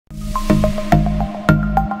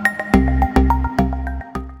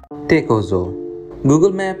TechOZO.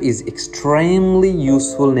 Google Map is extremely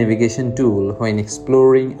useful navigation tool when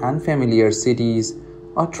exploring unfamiliar cities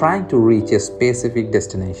or trying to reach a specific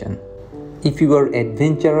destination. If you are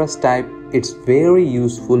adventurous type, it's very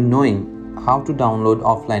useful knowing how to download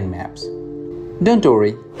offline maps. Don't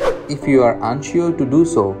worry, if you are unsure to do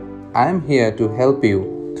so, I am here to help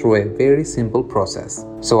you through a very simple process.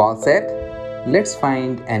 So all set? Let's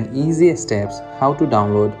find an easy steps how to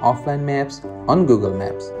download offline maps on Google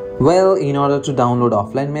Maps. Well, in order to download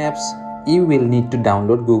offline maps, you will need to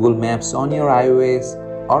download Google Maps on your iOS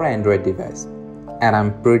or Android device. And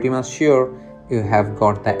I'm pretty much sure you have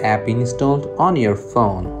got the app installed on your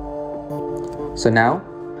phone. So now,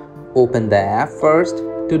 open the app first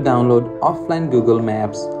to download offline Google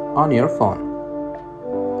Maps on your phone.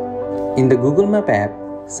 In the Google Map app,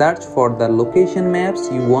 search for the location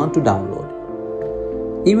maps you want to download.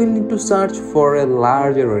 You will need to search for a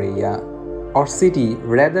larger area or city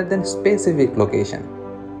rather than specific location.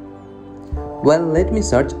 Well, let me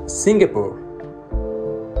search Singapore.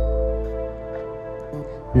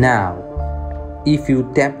 Now, if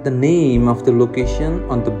you tap the name of the location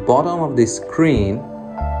on the bottom of the screen,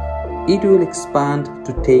 it will expand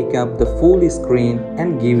to take up the full screen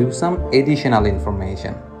and give you some additional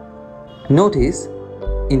information. Notice,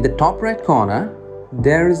 in the top right corner,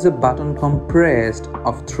 there is a button comprised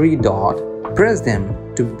of 3 dots. Press them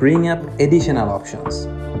to bring up additional options.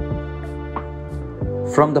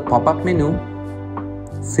 From the pop-up menu,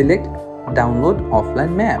 select Download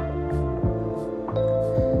Offline Map.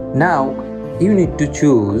 Now, you need to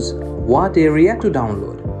choose what area to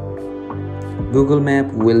download. Google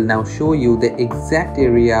Map will now show you the exact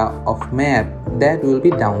area of map that will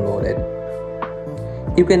be downloaded.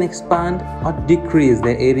 You can expand or decrease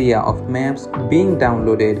the area of maps being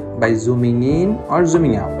downloaded by zooming in or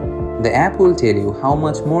zooming out. The app will tell you how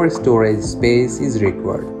much more storage space is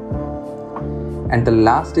required. And the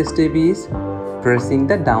last step is pressing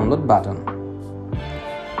the download button.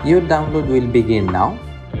 Your download will begin now,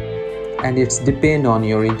 and it's depend on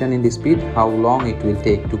your internet speed how long it will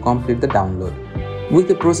take to complete the download. With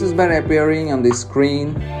the process bar appearing on the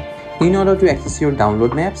screen, in order to access your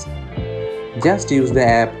download maps, just use the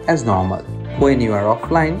app as normal. When you are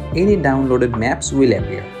offline, any downloaded maps will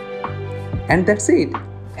appear. And that's it.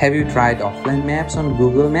 Have you tried offline maps on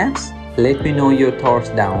Google Maps? Let me know your thoughts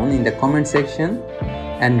down in the comment section.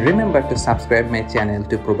 And remember to subscribe my channel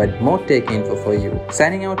to provide more tech info for you.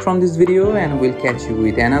 Signing out from this video, and we'll catch you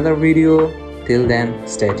with another video. Till then,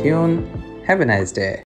 stay tuned. Have a nice day.